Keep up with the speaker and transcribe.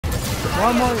Why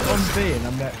am I on B and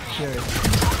I'm not serious?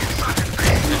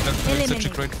 That's such a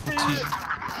great team.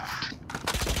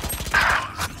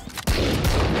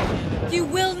 You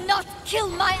will not kill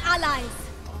my allies.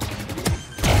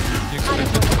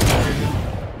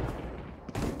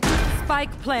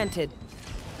 Spike planted.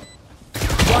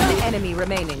 One enemy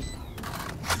remaining.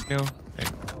 No.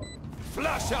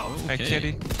 Flash out.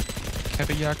 Hey,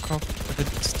 Kerry Jakob.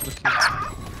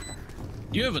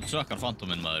 Jövet sökar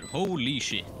Fantomen maður. Holy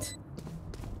shit.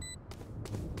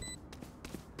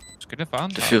 Skulle fan.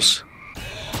 Diffuse.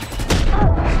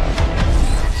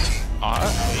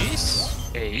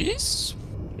 Ace?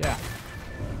 Yeah.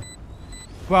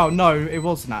 Well, no, it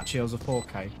wasn't actually. It was a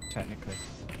 4K, technically.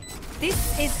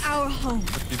 This is our home.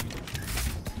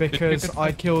 Because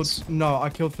I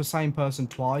killed the same person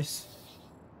twice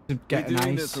to get an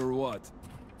ace. Or what?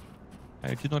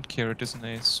 I do not care, it is an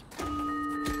ace.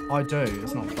 I do,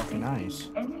 it's not fucking ace.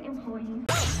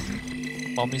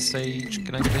 Mommy Sage,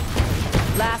 can I get it?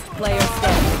 Last player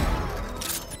standing.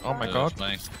 Oh my god.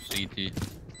 CT.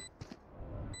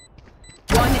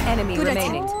 One enemy Good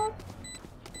remaining.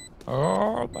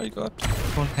 Oh my god.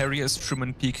 Don't Harry as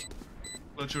Truman Peak.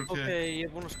 Okay,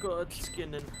 everyone's got a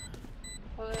skin in.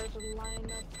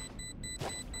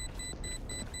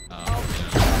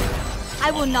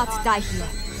 I will not die here.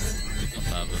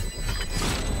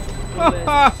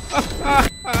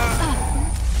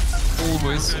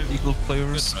 Always eagle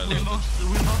players. We lost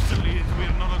the lead. We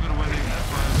are no longer winning.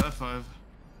 F5.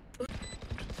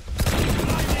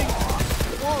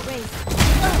 War race.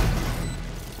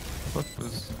 What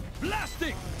was...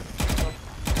 Blasting.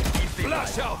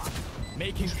 Flash out.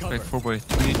 Making cover. Wait,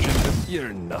 4x3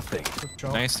 You're nothing.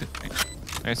 Nice.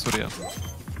 Nice Surya.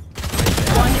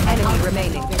 One enemy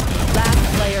remaining.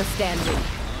 Last player standing.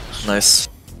 Nice.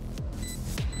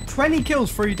 20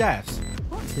 kills, 3 deaths.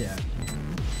 Yeah.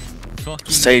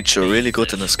 Sage, you're really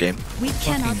good in this game. We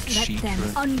cannot Fucking let them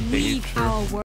cheater. unweave our world.